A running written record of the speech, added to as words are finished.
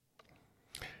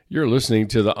You're listening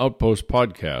to the Outpost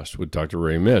Podcast with Dr.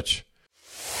 Ray Mitch.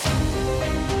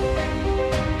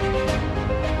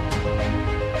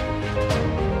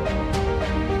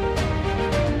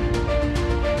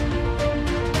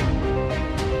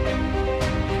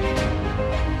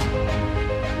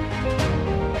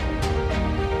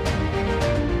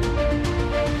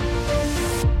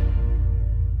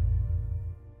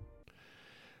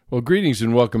 Well, greetings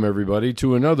and welcome, everybody,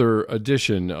 to another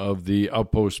edition of the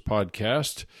Outpost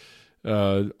Podcast.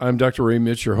 I'm Dr. Ray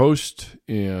Mitch, your host,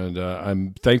 and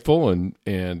I'm thankful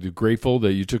and grateful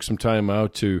that you took some time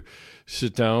out to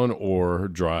sit down or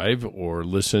drive or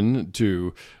listen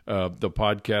to the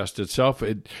podcast itself.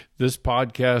 This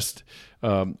podcast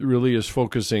really is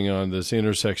focusing on this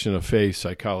intersection of faith,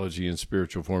 psychology, and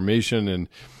spiritual formation,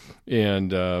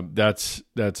 and that's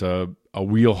a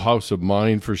wheelhouse of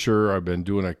mine for sure. I've been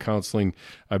doing counseling.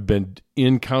 I've been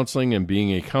in counseling and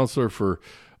being a counselor for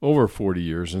over 40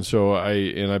 years. And so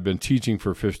I've been teaching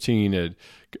for 15 at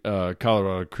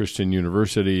Colorado Christian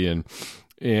University.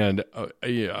 And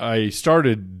I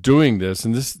started doing this,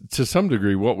 and this, to some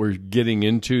degree, what we're getting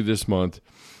into this month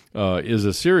is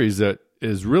a series that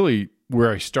is really where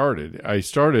I started. I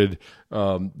started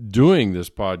doing this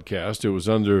podcast. It was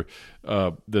under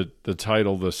the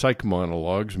title, The Psych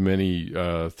Monologues,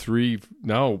 now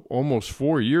almost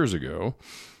 4 years ago.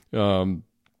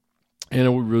 And it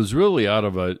was really out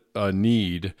of a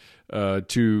need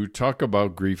to talk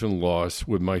about grief and loss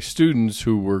with my students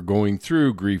who were going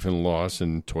through grief and loss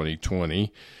in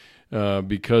 2020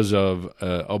 because of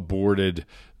aborted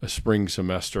spring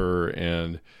semester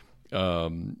and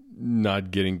not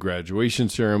getting graduation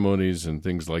ceremonies and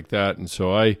things like that. And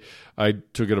so I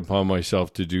took it upon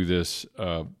myself to do this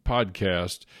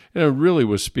podcast, and it really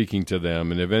was speaking to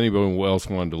them. And if anyone else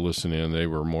wanted to listen in, they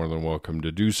were more than welcome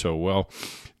to do so. Well,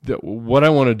 what I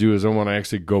want to do is I want to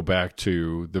actually go back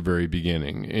to the very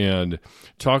beginning and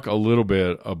talk a little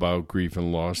bit about grief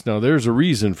and loss. Now, there's a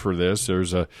reason for this.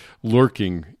 There's a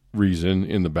lurking reason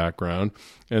in the background,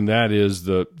 and that is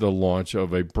the launch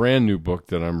of a brand new book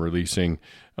that I'm releasing,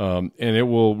 and it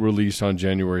will release on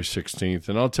January 16th,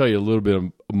 and I'll tell you a little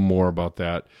bit more about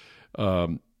that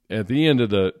at the end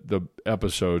of the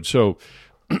episode. So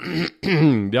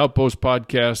the Outpost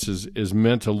Podcast is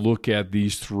meant to look at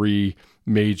these three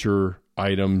major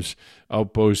items.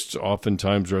 Outposts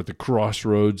oftentimes are at the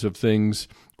crossroads of things,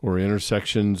 or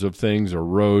intersections of things, or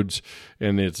roads,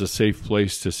 and it's a safe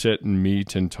place to sit and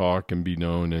meet and talk and be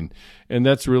known, and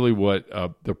that's really what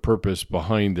the purpose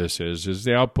behind this is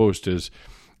the Outpost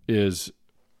is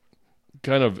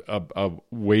kind of a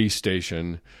way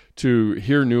station to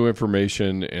hear new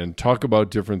information and talk about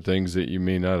different things that you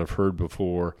may not have heard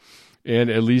before,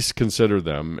 and at least consider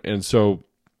them. And so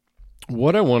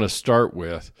what I want to start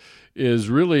with is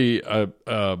really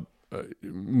a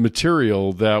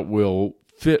material that will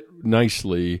fit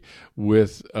nicely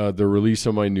with the release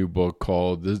of my new book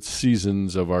called The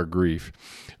Seasons of Our Grief.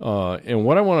 And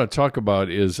what I want to talk about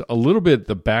is a little bit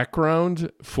the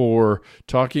background for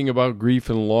talking about grief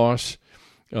and loss.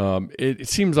 It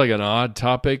seems like an odd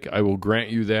topic. I will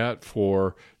grant you that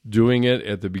for doing it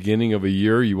at the beginning of a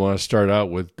year. You want to start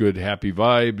out with good, happy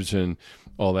vibes and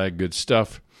all that good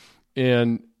stuff.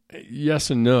 And yes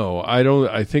and no.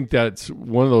 I think that's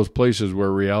one of those places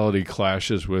where reality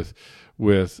clashes with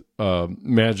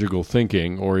magical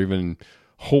thinking, or even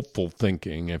hopeful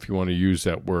thinking, if you want to use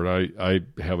that word. I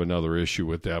have another issue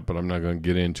with that, but I'm not going to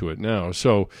get into it now.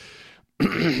 So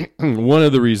one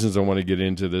of the reasons I want to get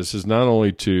into this is not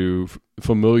only to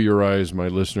familiarize my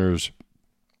listeners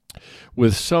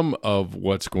with some of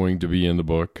what's going to be in the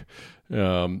book,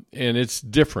 and it's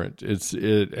different.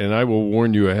 And I will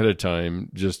warn you ahead of time,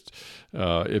 just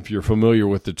if you're familiar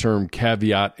with the term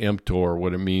caveat emptor,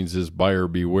 what it means is buyer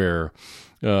beware.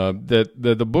 That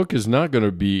the book is not going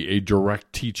to be a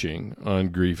direct teaching on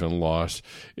grief and loss.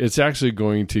 It's actually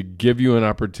going to give you an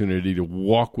opportunity to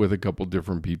walk with a couple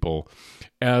different people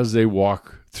as they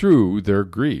walk through their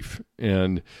grief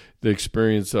and the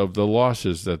experience of the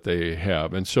losses that they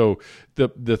have. And so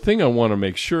the thing I want to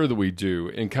make sure that we do,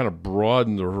 and kind of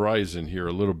broaden the horizon here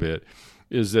a little bit,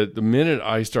 is that the minute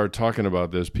I start talking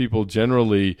about this, people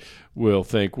generally will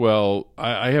think, well,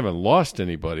 I haven't lost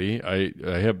anybody. I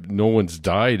have, no one's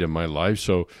died in my life,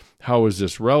 so how is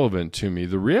this relevant to me?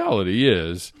 The reality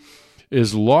is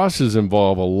losses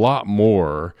involve a lot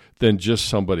more than just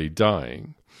somebody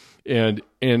dying. And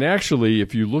actually,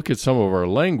 if you look at some of our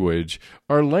language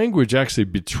actually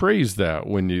betrays that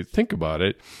when you think about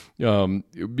it,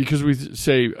 because we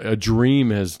say a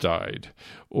dream has died,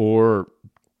 or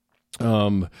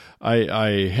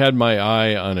I had my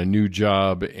eye on a new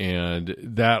job, and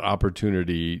that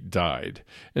opportunity died.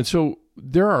 And so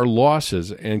there are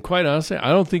losses, and quite honestly, I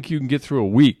don't think you can get through a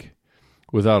week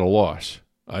without a loss.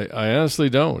 I honestly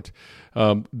don't.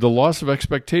 The loss of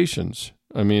expectations.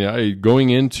 I mean, going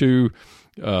into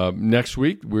next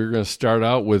week, we're going to start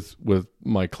out with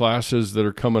my classes that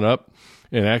are coming up.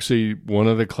 And actually, one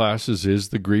of the classes is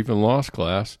the grief and loss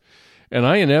class. And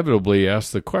I inevitably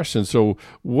ask the question, so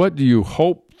what do you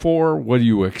hope for? What do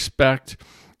you expect?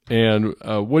 And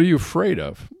what are you afraid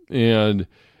of? And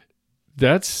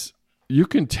you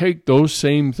can take those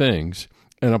same things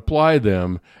and apply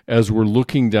them as we're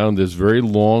looking down this very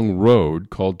long road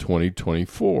called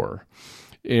 2024.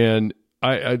 And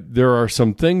there are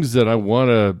some things that I want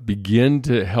to begin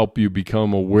to help you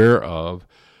become aware of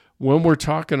when we're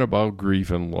talking about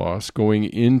grief and loss going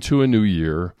into a new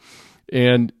year,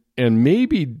 and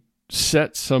maybe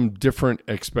set some different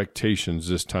expectations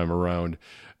this time around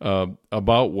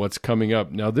about what's coming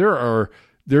up. Now,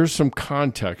 there's some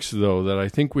context, though, that I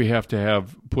think I have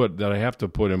to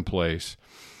put in place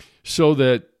so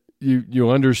that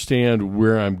you understand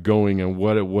where I'm going and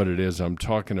what it is I'm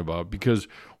talking about. Because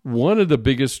one of the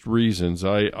biggest reasons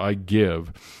I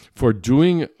give for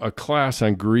doing a class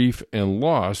on grief and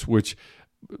loss, which,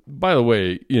 by the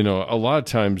way, a lot of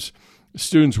times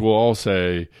students will all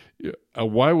say,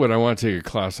 why would I want to take a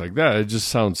class like that? It just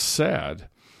sounds sad.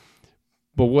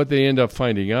 But what they end up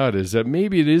finding out is that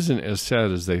maybe it isn't as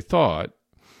sad as they thought.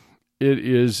 It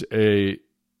is a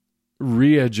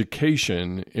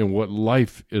re-education in what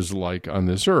life is like on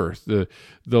this earth, the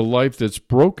life that's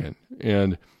broken.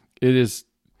 And it is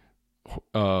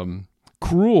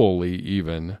cruelly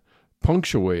even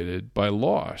punctuated by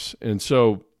loss. And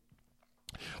so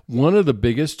one of the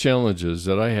biggest challenges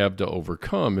that I have to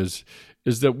overcome is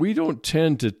that we don't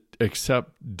tend to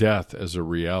accept death as a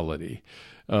reality.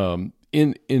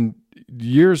 In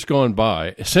years gone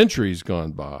by, centuries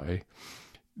gone by,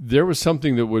 there was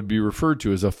something that would be referred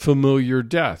to as a familiar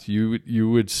death. You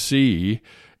would see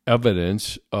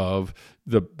evidence of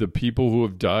the people who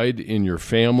have died in your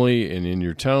family and in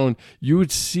your town. You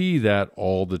would see that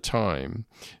all the time.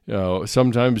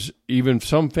 Sometimes even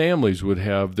some families would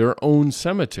have their own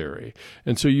cemetery.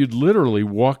 And so you'd literally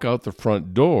walk out the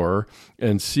front door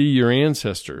and see your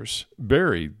ancestors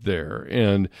buried there.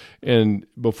 And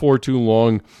before too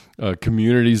long,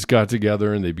 communities got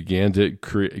together and they began to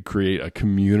create a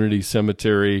community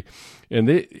cemetery. And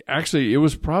it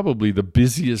was probably the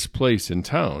busiest place in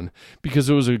town because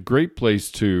it was a great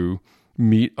place to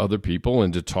meet other people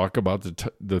and to talk about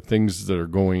the things that are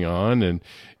going on.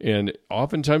 And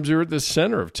oftentimes they're at the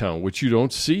center of town, which you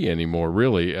don't see anymore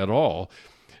really at all.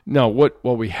 Now, what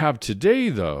we have today,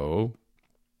 though,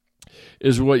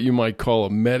 is what you might call a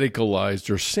medicalized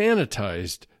or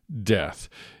sanitized death.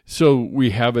 So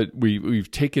we have it,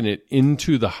 we've taken it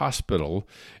into the hospital,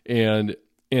 and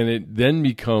it then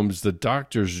becomes the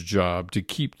doctor's job to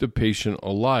keep the patient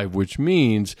alive, which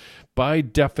means, by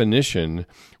definition,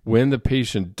 when the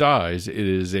patient dies, it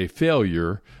is a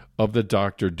failure of the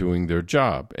doctor doing their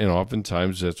job. And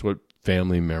oftentimes that's what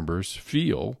family members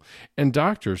feel, and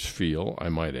doctors feel, I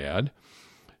might add.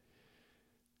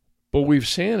 But we've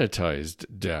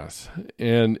sanitized death,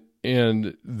 and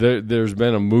there's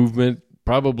been a movement.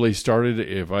 Probably started,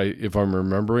 if I'm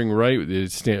remembering right,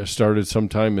 it started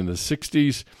sometime in the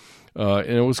 60s, and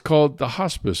it was called the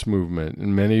hospice movement.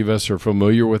 And many of us are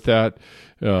familiar with that.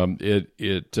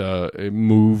 It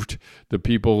moved the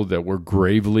people that were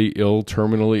gravely ill,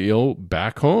 terminally ill,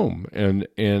 back home and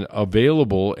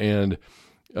available and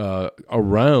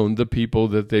around the people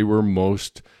that they were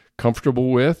most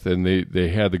comfortable with and they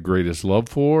had the greatest love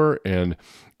for, and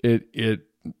it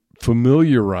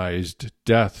familiarized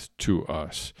death to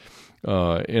us.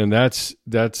 And that's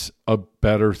a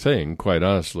better thing, quite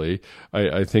honestly.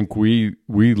 I think we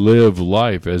live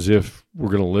life as if we're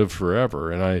going to live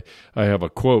forever. And I have a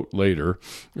quote later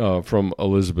from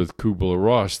Elizabeth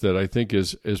Kubler-Ross that I think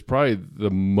is probably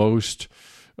the most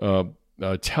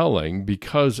telling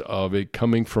because of it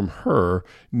coming from her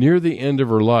near the end of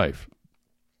her life.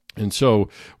 And so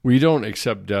we don't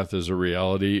accept death as a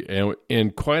reality.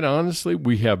 And quite honestly,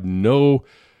 we have never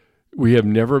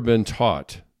been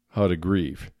taught how to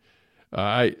grieve.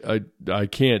 I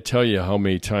can't tell you how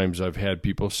many times I've had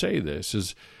people say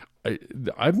this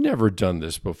I've never done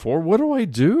this before. What do I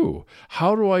do?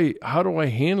 How do I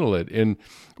handle it? And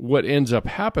what ends up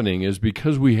happening is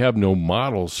because we have no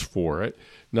models for it,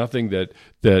 nothing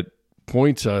that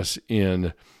points us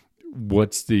in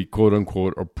what's the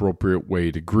quote-unquote appropriate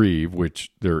way to grieve, which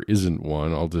there isn't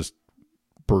one. I'll just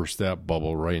burst that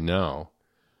bubble right now.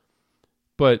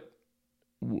 But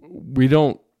we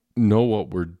don't know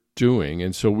what we're doing,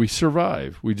 and so we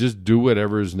survive. We just do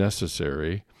whatever is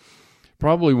necessary.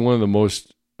 Probably one of the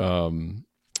most,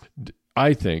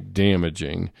 I think,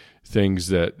 damaging things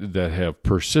that have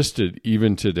persisted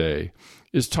even today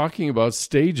is talking about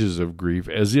stages of grief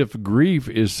as if grief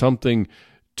is something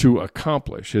to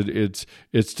accomplish. It's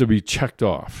to be checked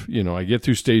off. I get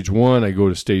through stage 1, I go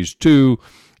to stage 2,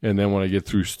 and then when I get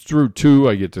through 2,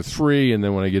 I get to 3, and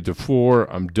then when I get to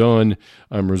 4, I'm done,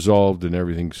 I'm resolved, and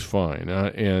everything's fine.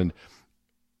 And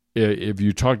if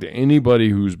you talk to anybody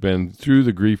who's been through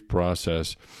the grief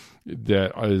process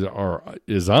that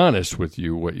is honest with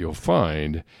you, what you'll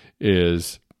find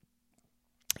is,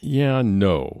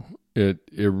 no. It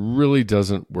really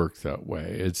doesn't work that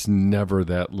way. It's never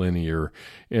that linear.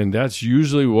 And that's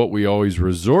usually what we always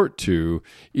resort to,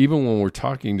 even when we're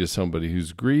talking to somebody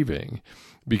who's grieving,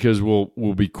 because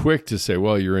we'll be quick to say,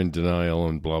 well, you're in denial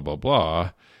and blah, blah,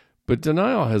 blah. But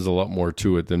denial has a lot more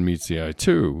to it than meets the eye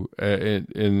too.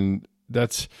 And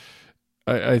that's,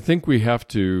 I think we have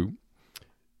to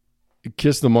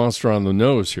kiss the monster on the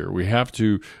nose here. We have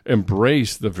to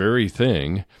embrace the very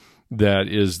thing that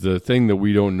is the thing that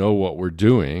we don't know what we're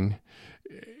doing,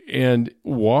 and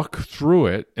walk through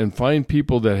it and find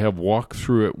people that have walked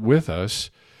through it with us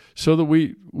so that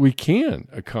we can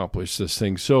accomplish this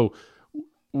thing. So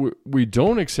we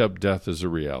don't accept death as a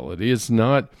reality. It's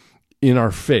not in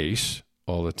our face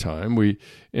all the time. With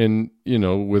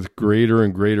greater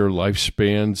and greater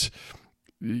lifespans,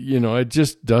 it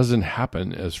just doesn't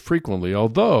happen as frequently,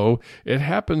 although it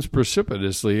happens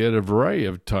precipitously at a variety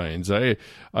of times.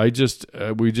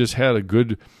 We just had a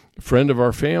good friend of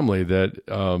our family that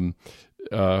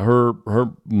her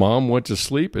mom went to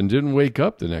sleep and didn't wake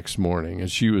up the next morning,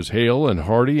 and she was hale and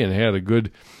hearty and had a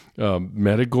good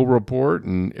medical report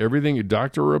and everything, a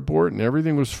doctor report, and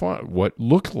everything was fine. What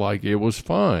looked like it was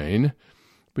fine,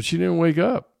 but she didn't wake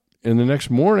up. And the next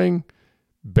morning,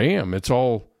 bam, it's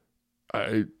all,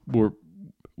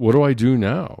 what do I do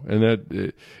now?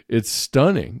 And it's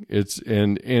stunning.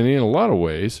 And in a lot of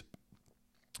ways,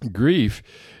 grief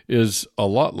is a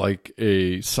lot like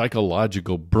a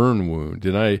psychological burn wound.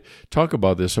 And I talk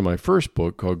about this in my first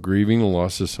book called Grieving the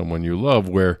Loss of Someone You Love,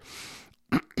 where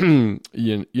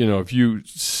if you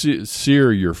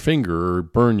sear your finger or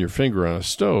burn your finger on a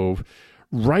stove,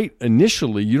 right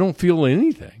initially you don't feel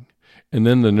anything, and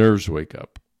then the nerves wake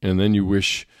up, and then you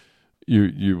wish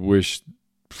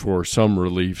for some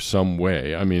relief some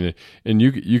way. I mean, and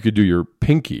you could do your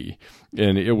pinky,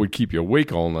 and it would keep you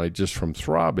awake all night just from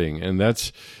throbbing, and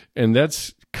that's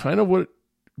kind of what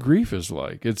grief is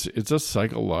like. It's a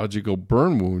psychological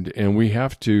burn wound, and we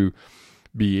have to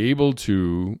be able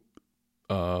to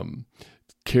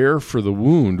care for the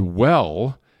wound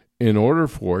well in order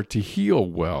for it to heal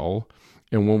well.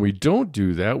 And when we don't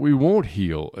do that, we won't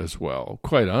heal as well,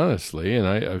 quite honestly. And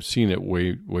I've seen it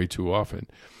way, way too often.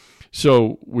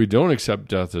 So we don't accept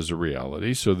death as a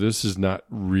reality. So this is not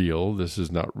real. This is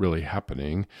not really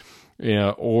happening.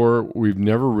 Or we've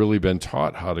never really been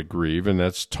taught how to grieve, and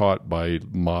that's taught by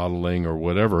modeling or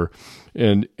whatever.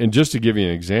 And just to give you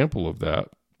an example of that,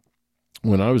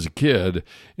 when I was a kid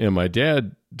and my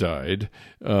dad died,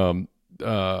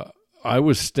 I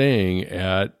was staying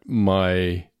at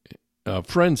my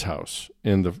friend's house.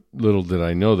 And little did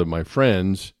I know that my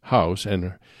friend's house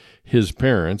and his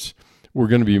parents were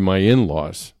going to be my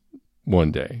in-laws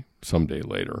someday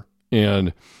later.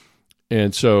 And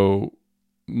so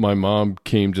my mom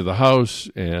came to the house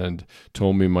and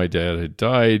told me my dad had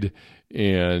died.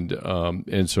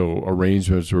 And so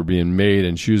arrangements were being made,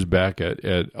 and she was back at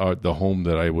the home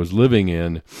that I was living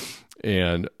in.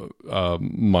 And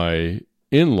my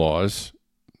in-laws,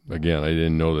 again, I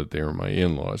didn't know that they were my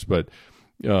in-laws, but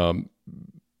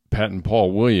Pat and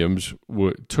Paul Williams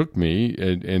took me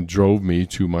and drove me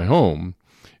to my home.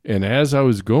 And as I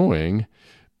was going,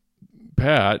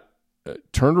 Pat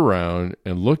turned around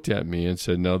and looked at me and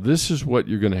said, now this is what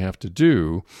you're going to have to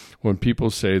do when people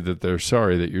say that they're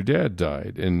sorry that your dad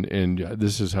died. And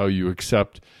this is how you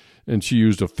accept, and she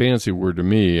used a fancy word to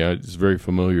me, it's very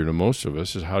familiar to most of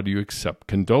us, is how do you accept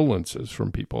condolences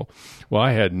from people? Well,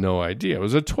 I had no idea. I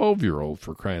was a 12-year-old,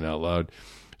 for crying out loud.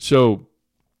 So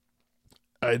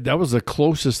that was the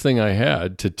closest thing I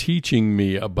had to teaching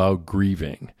me about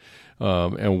grieving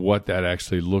and what that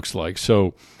actually looks like.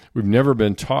 So we've never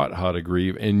been taught how to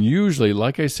grieve. And usually,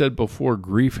 like I said before,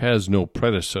 grief has no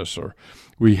predecessor.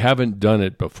 We haven't done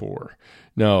it before.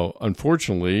 Now,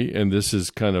 unfortunately, and this is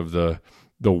kind of the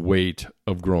weight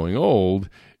of growing old,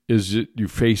 is that you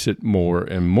face it more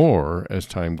and more as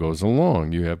time goes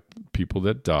along. You have people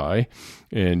that die,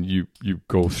 and you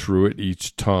go through it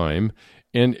each time.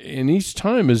 And each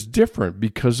time is different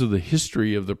because of the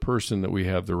history of the person that we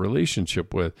have the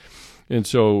relationship with. And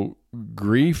so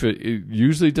grief, it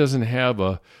usually doesn't have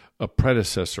a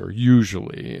predecessor,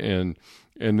 usually. And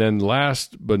then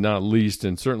last but not least,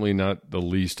 and certainly not the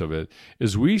least of it,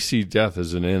 is we see death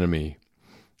as an enemy.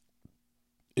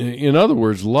 In other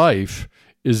words, life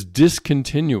is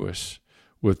discontinuous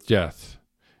with death,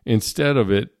 instead of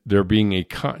it there being a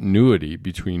continuity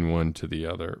between one to the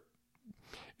other.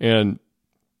 And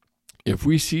if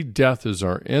we see death as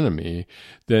our enemy,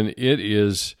 then it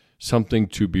is something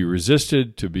to be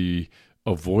resisted, to be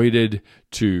avoided,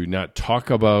 to not talk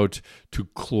about, to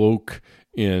cloak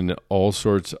in all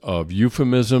sorts of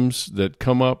euphemisms that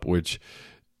come up, which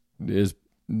is,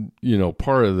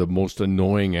 part of the most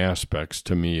annoying aspects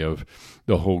to me of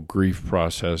the whole grief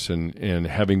process, and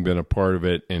having been a part of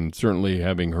it, and certainly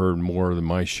having heard more than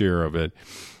my share of it,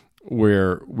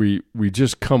 where we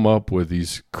just come up with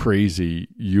these crazy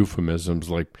euphemisms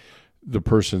like the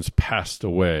person's passed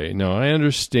away. Now, I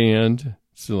understand,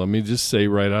 so let me just say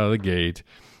right out of the gate,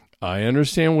 I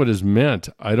understand what is meant.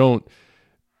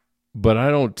 But I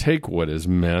don't take what is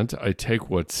meant. I take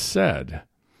what's said.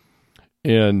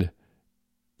 And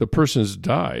the person's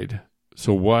died.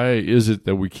 So why is it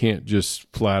that we can't just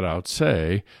flat out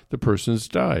say the person's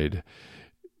died?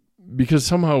 Because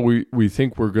somehow we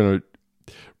think we're going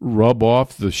to rub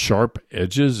off the sharp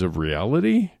edges of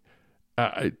reality.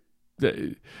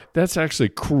 That's actually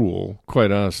cruel,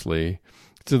 quite honestly,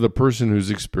 to the person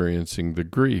who's experiencing the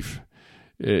grief.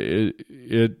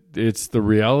 It's the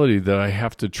reality that I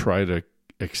have to try to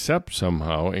accept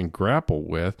somehow and grapple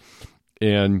with,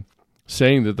 and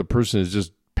saying that the person has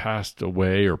just passed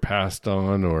away or passed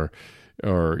on or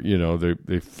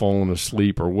they've fallen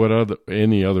asleep or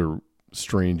any other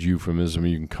strange euphemism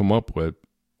you can come up with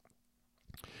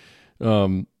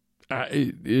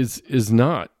is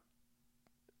not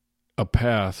a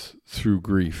path through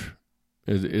grief.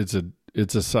 It's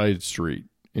a side street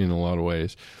in a lot of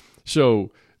ways.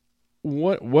 So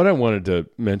what I wanted to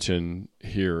mention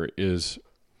here is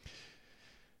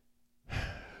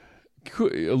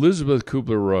Elizabeth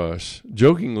Kubler-Ross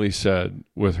jokingly said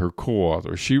with her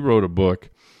co-author, she wrote a book,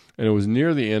 and it was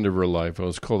near the end of her life. It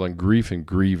was called On Grief and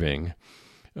Grieving.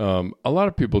 A lot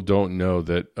of people don't know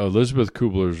that Elizabeth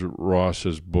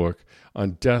Kubler-Ross's book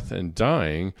on death and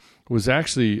dying was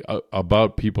actually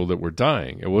about people that were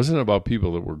dying. It wasn't about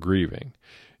people that were grieving.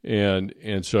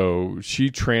 And so she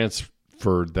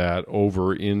transferred that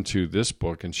over into this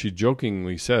book, and she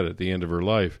jokingly said at the end of her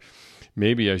life,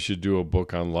 maybe I should do a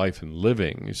book on life and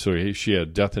living. So she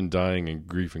had death and dying and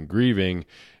grief and grieving,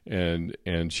 and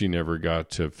she never got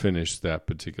to finish that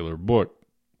particular book.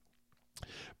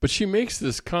 But she makes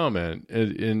this comment,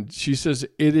 and she says,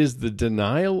 it is the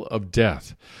denial of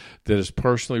death that is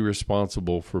partially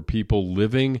responsible for people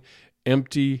living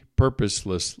empty,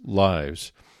 purposeless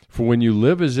lives. For when you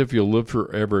live as if you'll live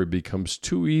forever, it becomes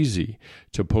too easy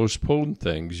to postpone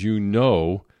things you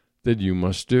know that you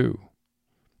must do.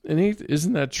 And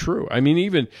isn't that true? I mean,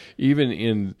 even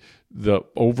in the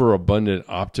overabundant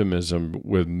optimism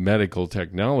with medical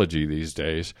technology these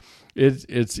days,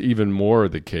 it's even more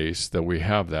the case that we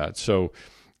have that. So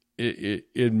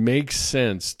it makes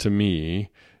sense to me.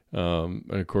 And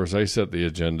of course, I set the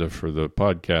agenda for the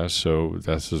podcast, so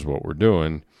this is what we're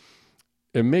doing.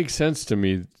 It makes sense to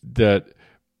me that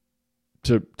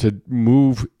to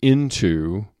move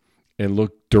into and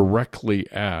look directly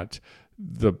at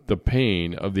the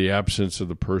pain of the absence of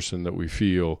the person that we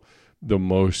feel the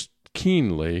most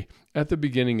keenly at the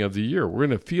beginning of the year. We're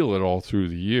going to feel it all through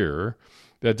the year.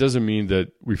 That doesn't mean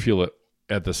that we feel it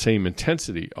at the same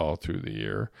intensity all through the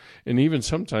year. And even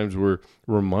sometimes we're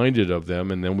reminded of them,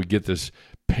 and then we get this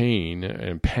pain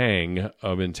and pang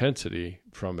of intensity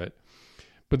from it.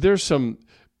 But there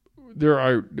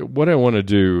are what I want to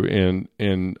do,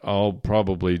 and I'll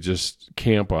probably just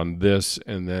camp on this,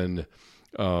 and then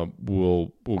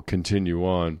we'll continue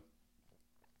on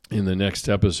in the next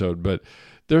episode. But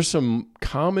there's some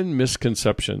common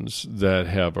misconceptions that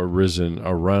have arisen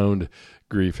around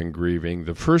grief and grieving.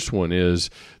 The first one is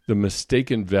the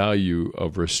mistaken value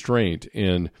of restraint,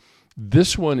 and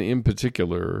this one in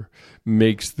particular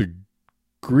makes the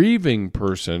grieving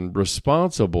person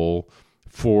responsible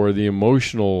for the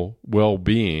emotional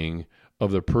well-being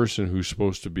of the person who's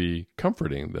supposed to be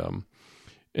comforting them.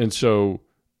 And so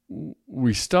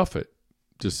we stuff it,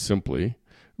 just simply.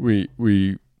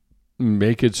 We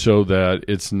make it so that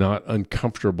it's not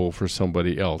uncomfortable for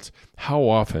somebody else. How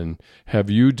often have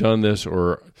you done this?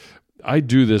 Or I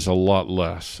do this a lot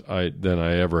less than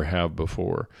I ever have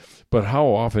before. But how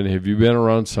often have you been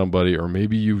around somebody, or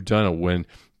maybe you've done it when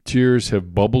tears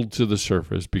have bubbled to the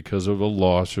surface because of a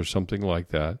loss or something like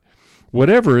that,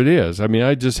 whatever it is. I mean,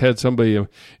 I just had somebody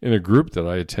in a group that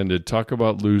I attended talk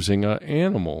about losing an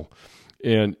animal,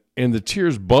 and the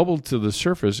tears bubbled to the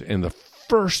surface, and the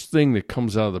first thing that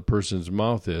comes out of the person's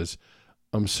mouth is,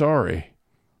 "I'm sorry.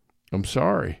 I'm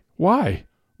sorry." Why?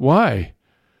 Why?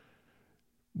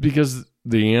 Because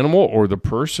the animal or the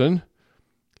person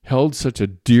held such a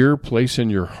dear place in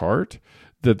your heart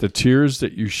that the tears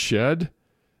that you shed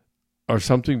are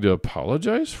something to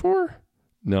apologize for?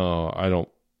 No, I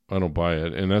don't buy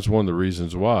it. And that's one of the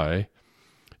reasons why,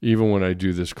 even when I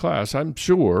do this class, I'm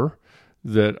sure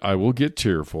that I will get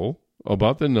tearful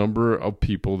about the number of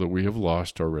people that we have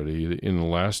lost already in the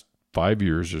last 5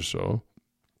 years or so.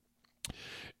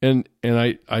 And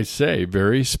I say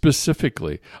very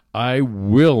specifically, I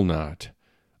will not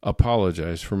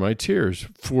apologize for my tears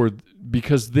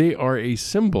because they are a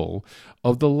symbol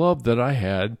of the love that I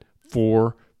had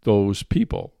for those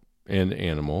people and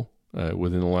animal.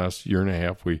 Within the last year and a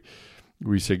half,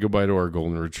 we said goodbye to our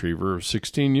golden retriever of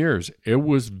 16 years. It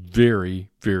was very,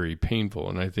 very painful.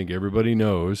 And I think everybody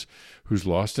knows who's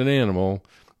lost an animal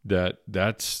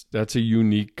that's a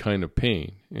unique kind of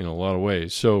pain in a lot of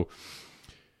ways. So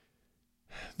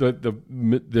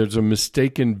there's a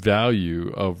mistaken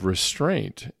value of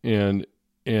restraint. And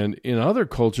in other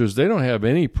cultures, they don't have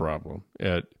any problem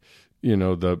at,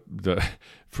 the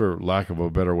for lack of a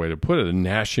better way to put it, the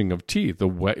gnashing of teeth, the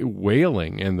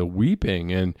wailing and the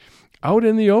weeping, and out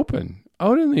in the open.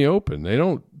 They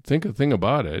don't think a thing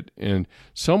about it. And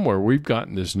somewhere we've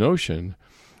gotten this notion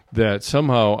that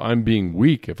somehow I'm being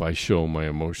weak if I show my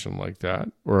emotion like that,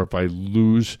 or if I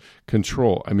lose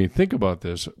control. I mean, think about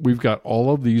this. We've got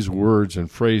all of these words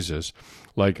and phrases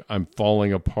like I'm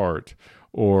falling apart,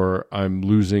 or I'm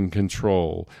losing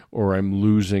control, or I'm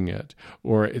losing it,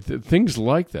 or things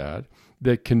like that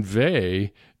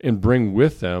convey and bring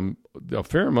with them a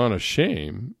fair amount of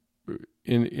shame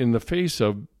in the face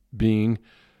of being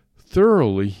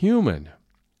thoroughly human.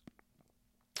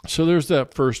 So there's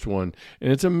that first one,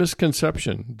 and it's a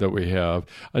misconception that we have.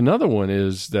 Another one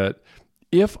is that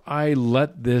if I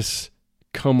let this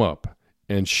come up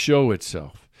and show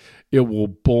itself, it will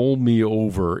bowl me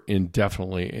over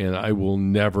indefinitely, and I will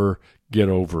never get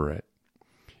over it.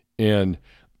 And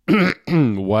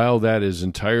while that is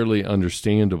entirely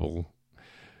understandable,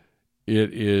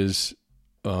 it is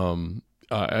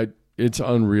it's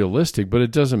unrealistic, but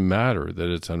it doesn't matter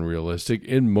that it's unrealistic.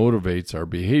 It motivates our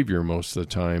behavior most of the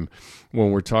time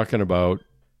when we're talking about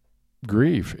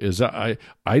grief. Is I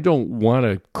don't want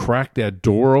to crack that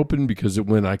door open, because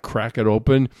when I crack it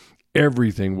open,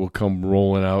 everything will come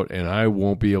rolling out, and I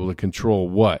won't be able to control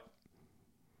what?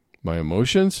 My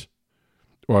emotions?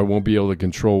 Or I won't be able to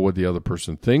control what the other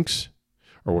person thinks,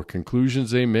 or what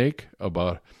conclusions they make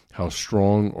about how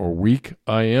strong or weak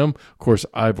I am. Of course,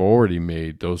 I've already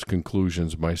made those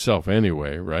conclusions myself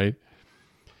anyway, right?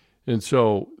 And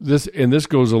so this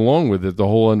goes along with it.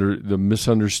 The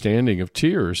misunderstanding of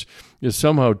tears is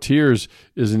somehow tears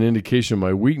is an indication of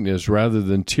my weakness, rather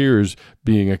than tears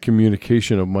being a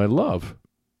communication of my love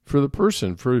for the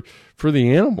person, for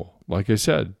the animal, like I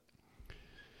said.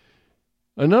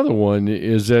 Another one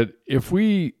is that if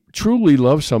we truly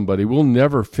love somebody, we'll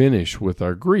never finish with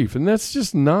our grief. And that's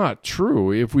just not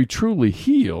true. If we truly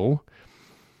heal,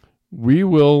 we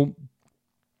will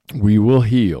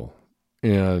heal,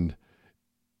 and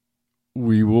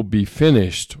we will be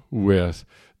finished with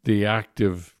the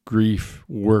active grief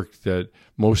work that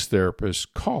most therapists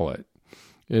call it.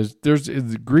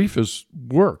 Grief is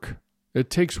work. It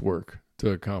takes work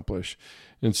to accomplish.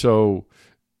 And so,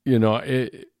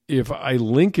 if I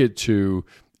link it to,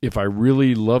 if I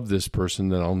really love this person,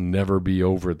 then I'll never be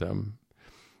over them.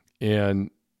 And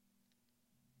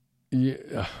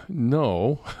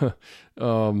no,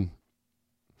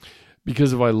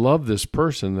 because if I love this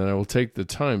person, then I will take the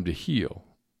time to heal,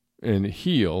 and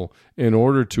heal in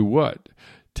order to what?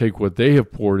 Take what they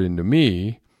have poured into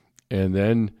me, and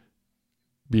then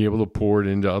be able to pour it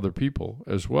into other people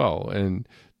as well. And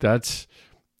that's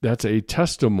a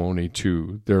testimony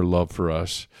to their love for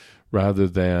us, rather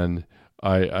than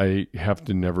I have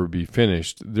to never be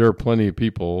finished. There are plenty of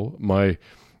people, my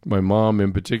mom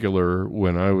in particular,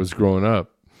 when I was growing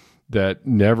up, that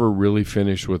never really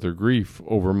finished with her grief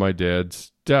over my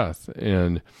dad's death.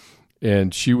 And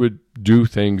she would do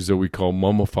things that we call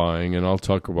mummifying, and I'll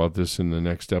talk about this in the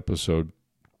next episode.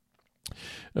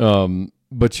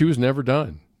 But she was never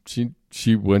done.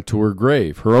 She went to her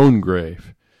grave, her own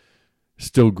grave,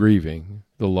 still grieving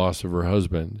the loss of her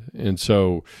husband. And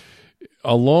so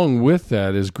along with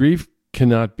that is grief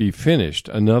cannot be finished.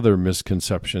 Another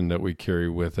misconception that we carry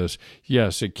with us.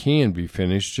 Yes, it can be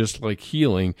finished, just like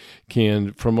healing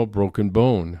can from a broken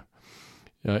bone.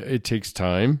 It takes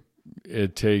time.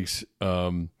 It takes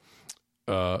some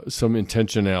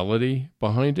intentionality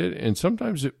behind it, and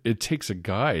sometimes it takes a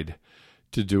guide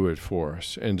to do it for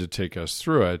us and to take us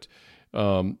through it.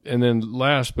 And then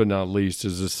last but not least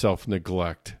is the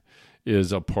self-neglect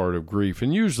is a part of grief.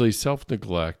 And usually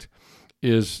self-neglect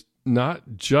is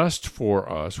not just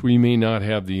for us. We may not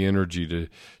have the energy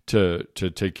to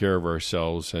take care of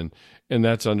ourselves, and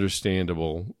that's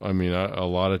understandable. I mean, a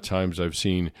lot of times I've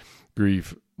seen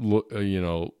grief,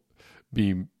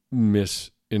 be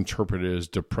misinterpreted as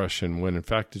depression when in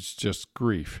fact it's just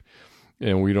grief,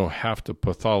 and we don't have to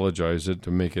pathologize it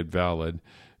to make it valid.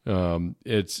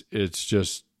 It's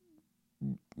just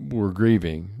we're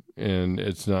grieving, and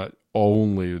it's not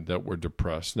only that we're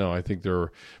depressed. Now, I think there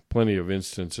are plenty of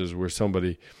instances where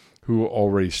somebody who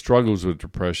already struggles with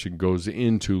depression goes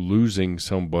into losing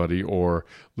somebody or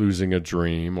losing a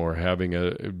dream or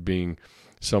having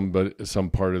some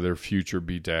part of their future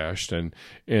be dashed, and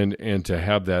to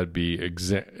have that be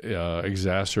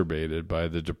exacerbated by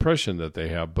the depression that they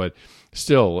have. But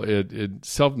still,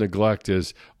 self-neglect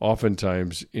is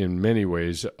oftentimes, in many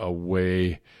ways, a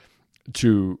way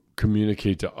to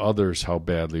communicate to others how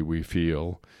badly we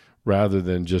feel, rather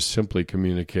than just simply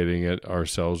communicating it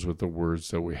ourselves with the words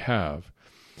that we have.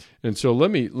 And so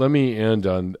let me end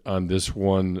on this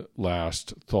one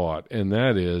last thought, and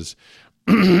that is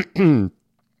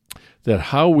that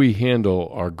how we handle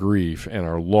our grief and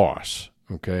our loss,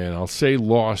 okay? And I'll say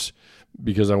loss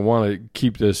because I want to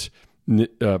keep this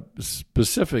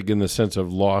specific in the sense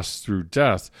of loss through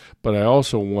death, but I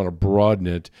also want to broaden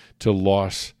it to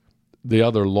loss, the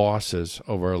other losses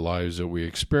of our lives that we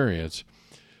experience.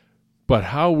 But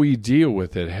how we deal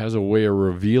with it has a way of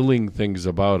revealing things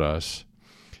about us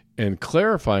and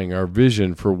clarifying our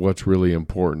vision for what's really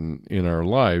important in our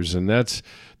lives. And that's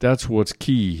what's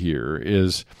key here,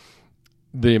 is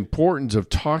the importance of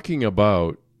talking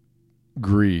about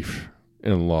grief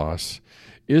and loss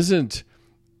isn't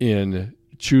in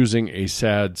choosing a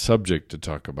sad subject to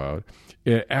talk about.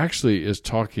 It actually is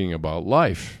talking about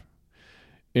life.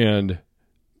 And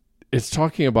it's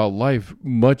talking about life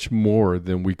much more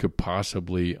than we could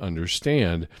possibly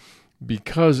understand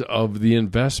because of the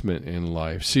investment in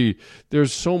life. See,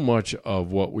 there's so much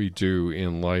of what we do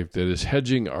in life that is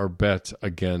hedging our bets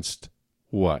against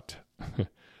what?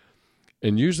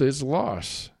 And usually it's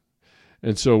loss.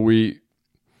 And so we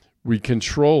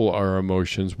control our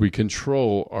emotions. We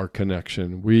control our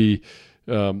connection. We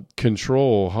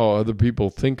control how other people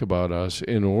think about us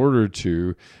in order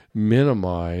to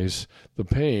minimize the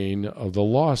pain of the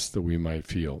loss that we might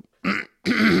feel.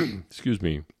 Excuse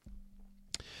me.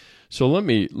 So let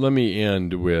me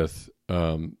end with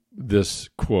this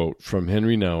quote from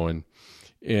Henry Nouwen,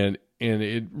 and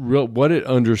what it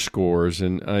underscores,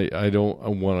 and I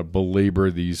want to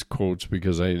belabor these quotes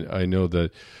because I know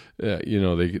that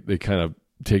they kind of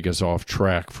take us off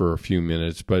track for a few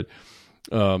minutes, but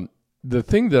the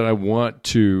thing that I want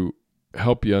to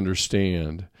help you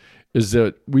understand is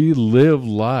that we live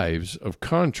lives of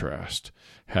contrast.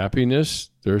 Happiness,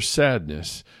 there's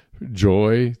sadness.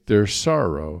 Joy, there's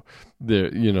sorrow.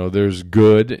 There's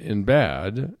good and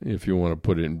bad, if you want to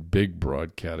put it in big,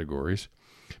 broad categories.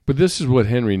 But this is what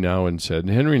Henry Nouwen said.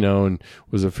 And Henry Nouwen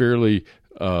was a fairly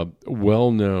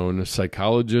well-known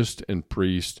psychologist and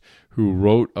priest who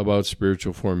wrote about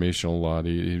spiritual formation a lot.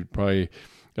 He probably...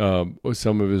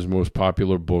 some of his most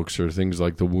popular books are things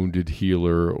like The Wounded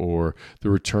Healer or The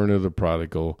Return of the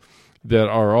Prodigal, that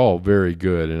are all very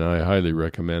good, and I highly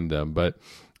recommend them. But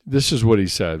this is what he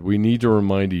said: we need to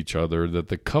remind each other that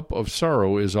the cup of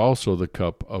sorrow is also the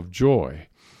cup of joy,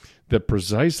 that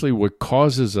precisely what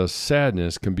causes us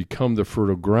sadness can become the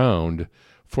fertile ground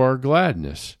for our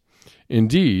gladness.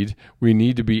 Indeed, we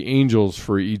need to be angels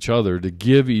for each other, to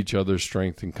give each other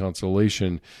strength and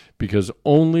consolation, because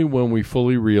only when we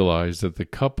fully realize that the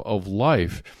cup of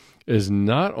life is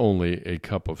not only a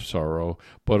cup of sorrow,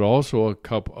 but also a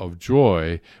cup of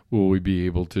joy, will we be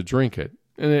able to drink it.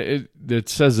 And it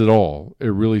says it all.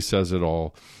 It really says it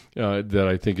all, that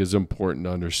I think is important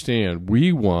to understand.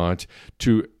 We want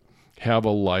to have a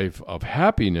life of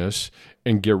happiness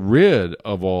and get rid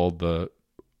of all the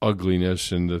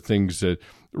ugliness and the things that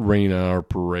rain on our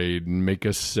parade and make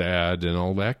us sad and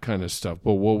all that kind of stuff.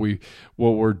 But what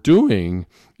we're doing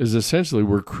is essentially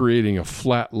we're creating a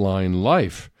flatline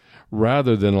life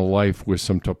rather than a life with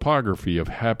some topography of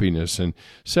happiness and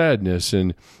sadness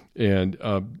and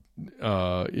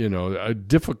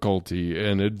difficulty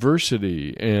and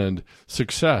adversity and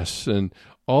success and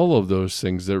all of those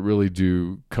things that really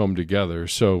do come together.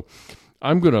 So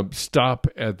I'm going to stop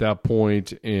at that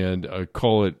point and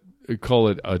call it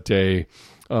a day.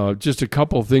 Just a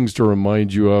couple things to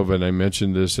remind you of, and I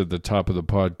mentioned this at the top of the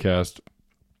podcast.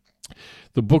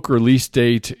 The book release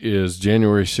date is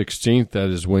January 16th. That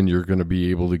is when you're going to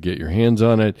be able to get your hands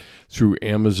on it through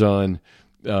Amazon.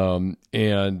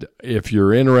 And if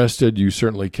you're interested, you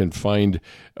certainly can find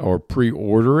or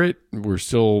pre-order it. We're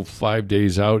still 5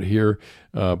 days out here,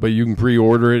 but you can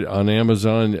pre-order it on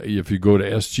Amazon if you go to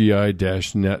sgi-net.org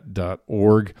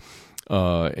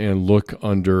and look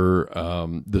under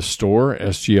the store,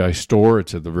 SGI Store.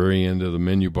 It's at the very end of the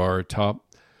menu bar at top.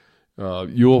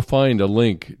 You will find a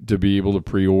link to be able to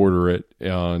pre-order it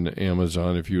on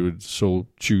Amazon if you would so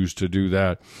choose to do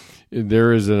that.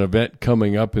 There is an event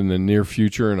coming up in the near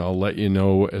future, and I'll let you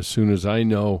know as soon as I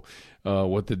know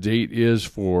what the date is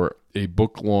for a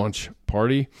book launch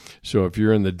party. So if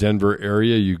you're in the Denver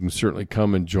area, you can certainly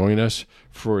come and join us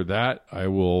for that. I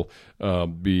will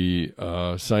be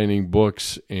signing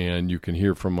books, and you can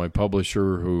hear from my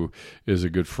publisher, who is a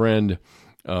good friend.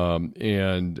 Also,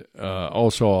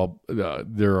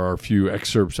 there are a few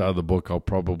excerpts out of the book I'll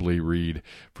probably read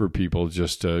for people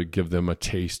just to give them a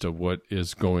taste of what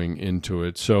is going into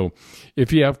it. So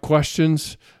if you have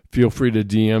questions, feel free to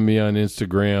DM me on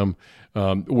Instagram.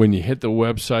 When you hit the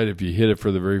website, if you hit it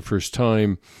for the very first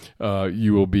time,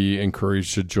 you will be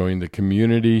encouraged to join the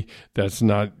community.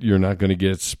 You're not going to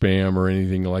get spam or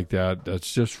anything like that.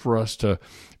 That's just for us to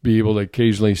be able to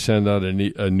occasionally send out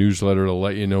a newsletter to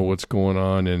let you know what's going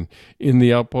on and in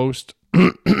the Outpost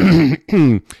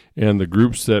and the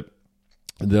groups that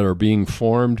are being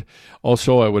formed.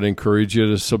 Also, I would encourage you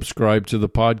to subscribe to the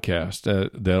podcast.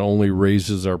 That only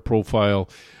raises our profile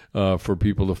for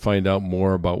people to find out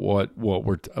more about what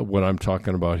I'm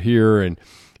talking about here and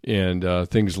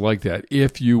things like that.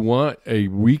 If you want a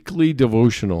weekly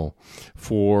devotional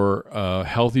for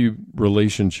healthy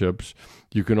relationships,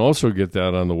 you can also get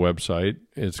that on the website.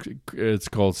 It's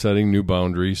called Setting New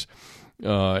Boundaries,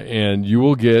 and you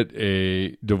will get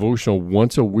a devotional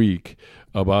once a week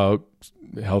about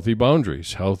healthy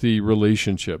boundaries, healthy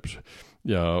relationships,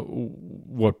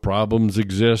 what problems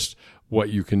exist, what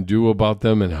you can do about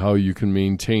them, and how you can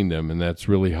maintain them, and that's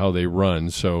really how they run.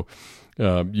 So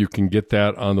you can get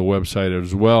that on the website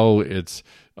as well. It's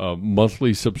a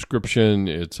monthly subscription.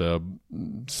 It's a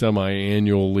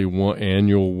annual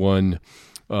one,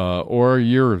 or a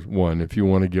year one if you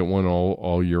want to get one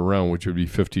all year round, which would be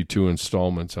 52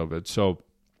 installments of it. So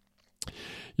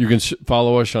you can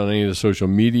follow us on any of the social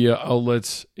media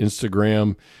outlets,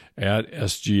 Instagram at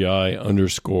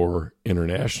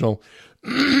SGI_international,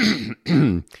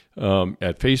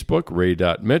 at Facebook,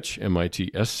 ray.mitch,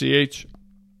 MITSCH,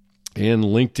 and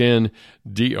LinkedIn,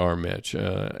 Dr. Mitch.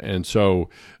 And so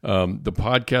the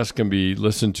podcast can be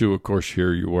listened to, of course,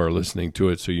 here you are listening to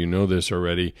it, so you know this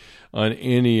already, on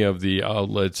any of the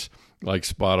outlets like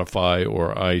Spotify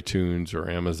or iTunes or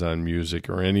Amazon Music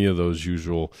or any of those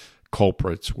usual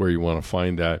culprits where you want to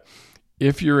find that.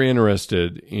 If you're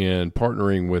interested in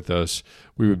partnering with us,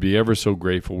 we would be ever so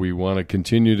grateful. We want to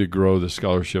continue to grow the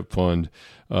scholarship fund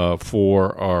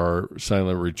for our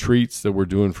silent retreats that we're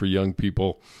doing for young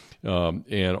people.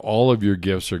 And all of your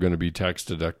gifts are going to be tax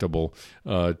deductible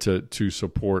to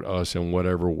support us in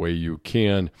whatever way you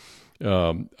can.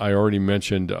 I already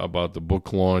mentioned about the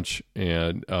book launch,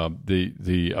 and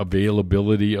the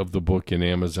availability of the book in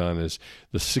Amazon is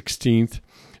the 16th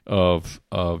of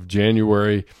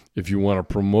January. If you want to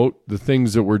promote the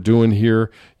things that we're doing here,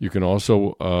 you can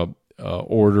also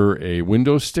order a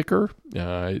window sticker.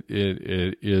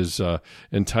 It is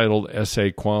entitled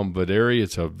Esse Quam Videre.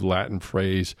 It's a Latin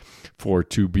phrase for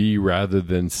to be rather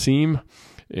than seem,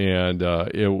 and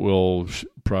it will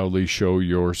proudly show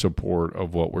your support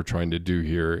of what we're trying to do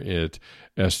here at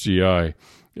SGI.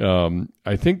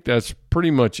 I think that's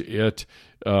pretty much it.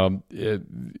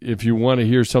 If you want to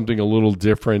hear something a little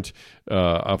different,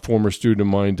 a former student of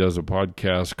mine does a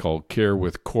podcast called Care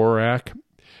with Korak,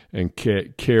 and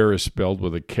Care is spelled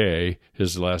with a K.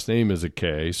 His last name is a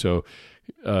K, so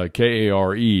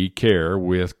Kare, Care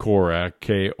with Korak,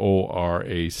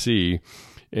 Korac,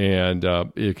 and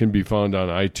it can be found on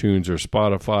iTunes or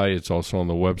Spotify. It's also on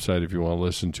the website if you want to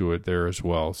listen to it there as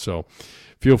well. So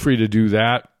feel free to do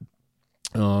that.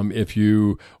 If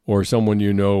you or someone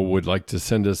you know would like to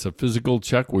send us a physical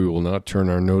check, we will not turn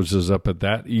our noses up at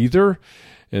that either.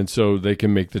 And so they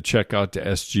can make the check out to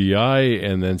SGI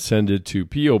and then send it to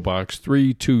P.O. Box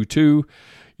 322,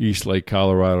 East Lake,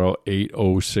 Colorado,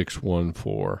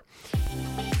 80614.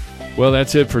 Well,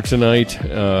 that's it for tonight.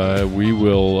 We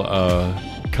will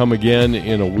come again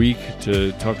in a week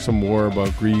to talk some more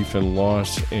about grief and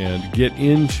loss and get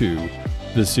into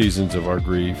the seasons of our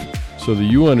grief so that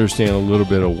you understand a little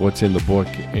bit of what's in the book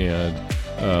and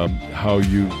how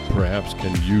you perhaps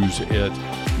can use it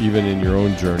even in your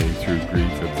own journey through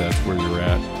grief if that's where you're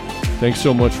at. Thanks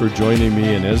so much for joining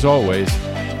me, and as always,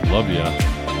 love ya.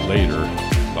 Later.